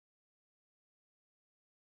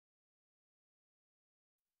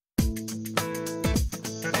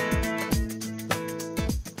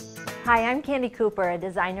Hi, I'm Candie Cooper, a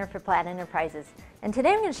designer for Plaid Enterprises, and today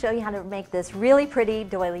I'm going to show you how to make this really pretty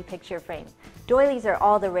doily picture frame. Doilies are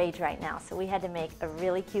all the rage right now, so we had to make a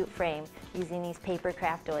really cute frame using these paper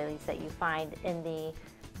craft doilies that you find in the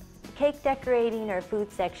cake decorating or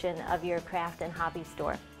food section of your craft and hobby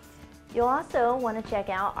store. You'll also want to check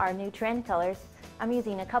out our new trend colors. I'm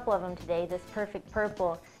using a couple of them today, this perfect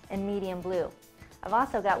purple and medium blue. I've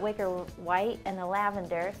also got wicker white and a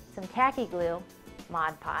lavender, some tacky glue,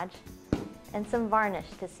 Mod Podge, and some varnish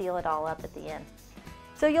to seal it all up at the end.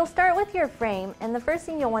 So you'll start with your frame, and the first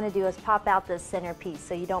thing you'll want to do is pop out this center piece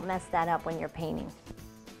so you don't mess that up when you're painting.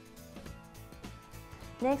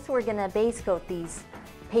 Next we're going to base coat these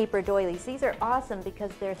paper doilies. These are awesome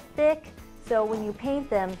because they're thick, so when you paint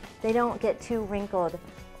them they don't get too wrinkled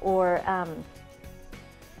or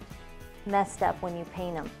messed up when you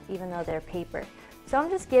paint them, even though they're paper. So I'm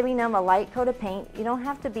just giving them a light coat of paint. You don't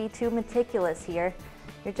have to be too meticulous here.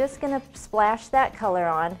 You're just going to splash that color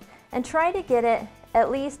on and try to get it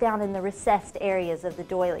at least down in the recessed areas of the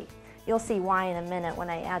doily. You'll see why in a minute when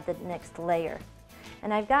I add the next layer.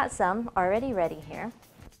 And I've got some already ready here.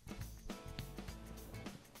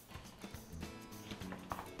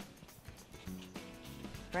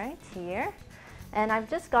 Right here. And I've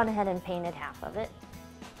just gone ahead and painted half of it.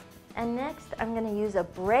 And next I'm going to use a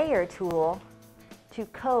brayer tool to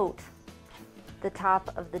coat the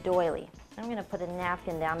top of the doily. I'm going to put a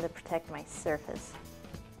napkin down to protect my surface.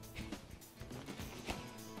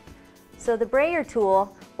 So the brayer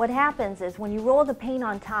tool, what happens is when you roll the paint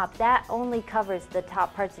on top, that only covers the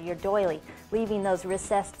top parts of your doily, leaving those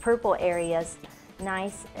recessed purple areas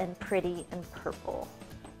nice and pretty and purple.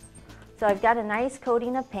 So I've got a nice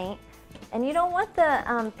coating of paint, and you don't want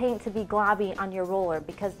the paint to be globby on your roller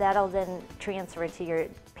because that'll then transfer to your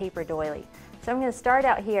paper doily. So I'm going to start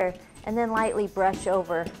out here and then lightly brush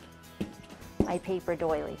over my paper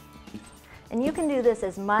doily. And you can do this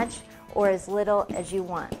as much or as little as you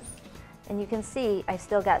want. And you can see I've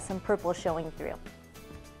still got some purple showing through.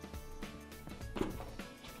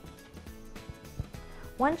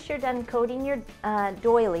 Once you're done coating your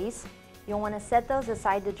doilies, you'll want to set those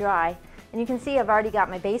aside to dry. And you can see I've already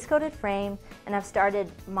got my base coated frame and I've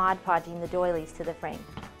started Mod Podging the doilies to the frame.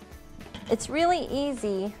 It's really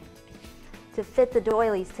easy to fit the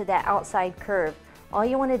doilies to that outside curve. All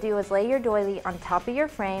you want to do is lay your doily on top of your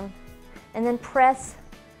frame and then press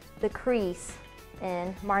the crease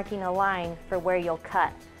in, marking a line for where you'll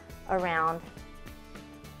cut around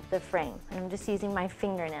the frame. And I'm just using my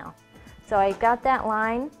fingernail. So I've got that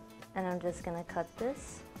line and I'm just going to cut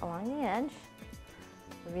this along the edge.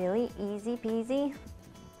 Really easy peasy.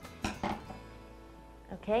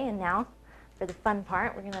 Okay, and now for the fun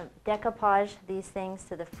part, we're going to decoupage these things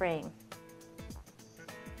to the frame.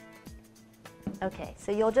 Okay,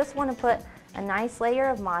 so you'll just want to put a nice layer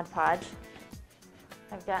of Mod Podge.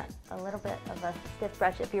 I've got a little bit of a stiff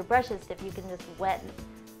brush. If your brush is stiff, you can just wet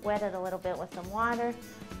it a little bit with some water,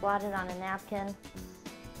 blot it on a napkin,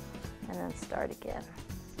 and then start again.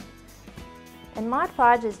 And Mod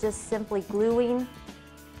Podge is just simply gluing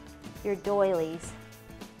your doilies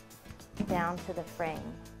down to the frame.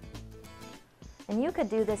 And you could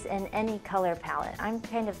do this in any color palette. I'm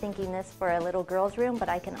kind of thinking this for a little girl's room, but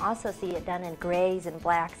I can also see it done in grays and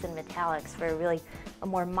blacks and metallics for a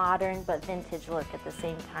more modern but vintage look at the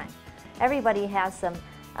same time. Everybody has some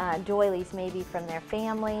doilies maybe from their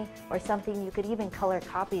family or something. You could even color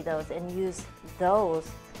copy those and use those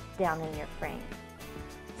down in your frame.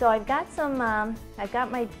 So I've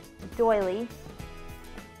got my doily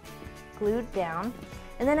glued down,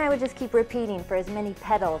 and then I would just keep repeating for as many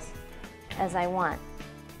petals as I want.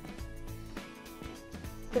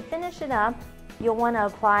 To finish it up, you'll want to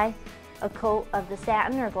apply a coat of the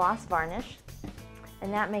satin or gloss varnish,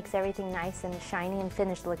 and that makes everything nice and shiny and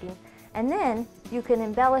finished looking. And then you can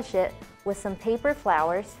embellish it with some paper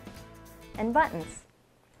flowers and buttons.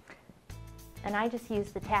 And I just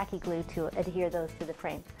use the tacky glue to adhere those to the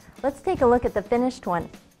frame. Let's take a look at the finished one.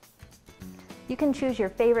 You can choose your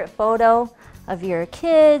favorite photo of your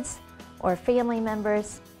kids or family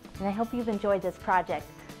members. And I hope you've enjoyed this project.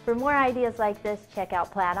 For more ideas like this, check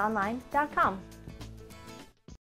out plaidonline.com.